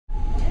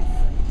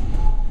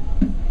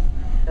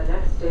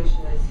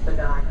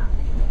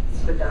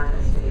the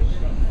dynasty.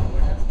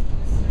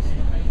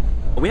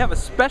 We have a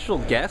special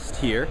guest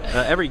here.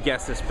 Every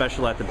guest is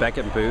special at the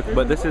Beckett booth,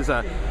 but this is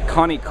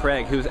Connie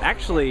Craig, who's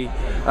actually,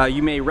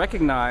 you may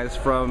recognize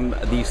from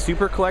the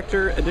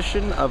SuperCollector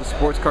edition of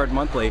Sports Card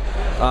Monthly.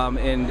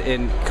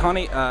 And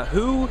Connie,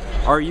 who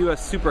are you a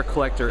super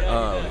collector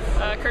of?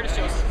 Curtis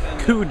Joseph.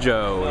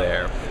 CuJo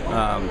there.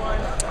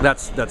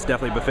 That's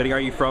definitely befitting.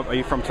 Are you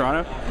from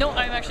Toronto? No,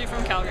 I'm actually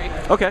from Calgary.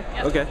 Okay,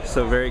 Yep. okay,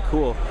 so very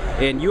cool.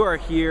 And you are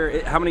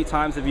here, how many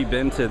times have you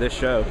been to this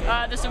show?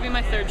 This will be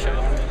my third show.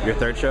 Your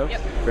third show?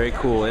 Yep. Very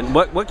cool. And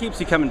what keeps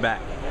you coming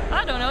back?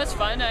 I don't know, it's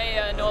fun.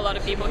 I know a lot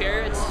of people here.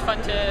 It's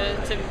fun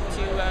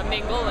to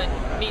mingle and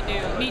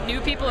meet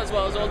new people as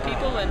well as old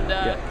people, and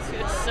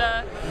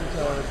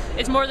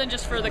it's more than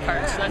just for the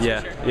cards. That's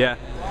for sure. Yeah.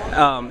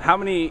 How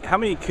many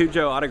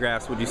CuJo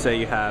autographs would you say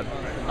you have?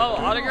 Oh,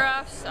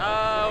 autographs?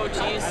 Oh,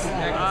 geez.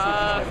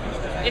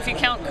 If you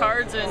count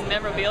cards and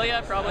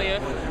memorabilia, probably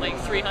like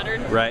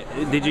 300. Right.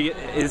 Did you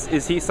get?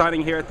 Is he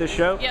signing here at this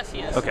show? Yes,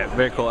 he is. Okay,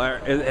 very cool.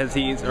 Has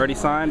he already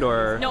signed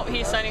or? No,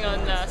 he's signing on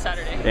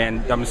Saturday.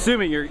 And I'm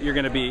assuming you're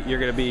gonna be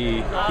here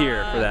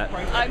for that.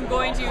 I'm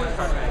going to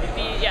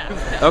be,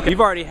 yeah. Okay.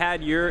 You've already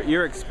had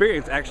your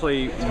experience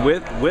actually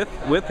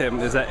with him.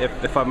 Is that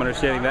if I'm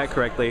understanding that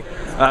correctly?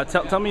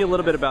 Tell me a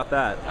little bit about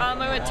that.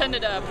 I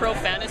attended a pro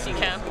fantasy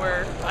camp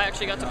where I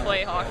actually got to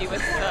play hockey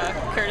with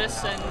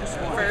Curtis, and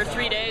for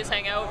 3 days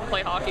hang out and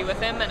play hockey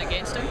with him and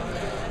against him.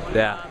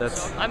 Yeah,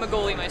 so I'm a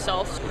goalie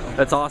myself.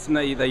 That's awesome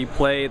that you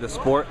play the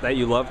sport that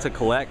you love to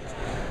collect.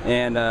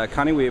 And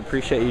Connie, we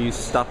appreciate you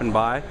stopping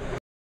by.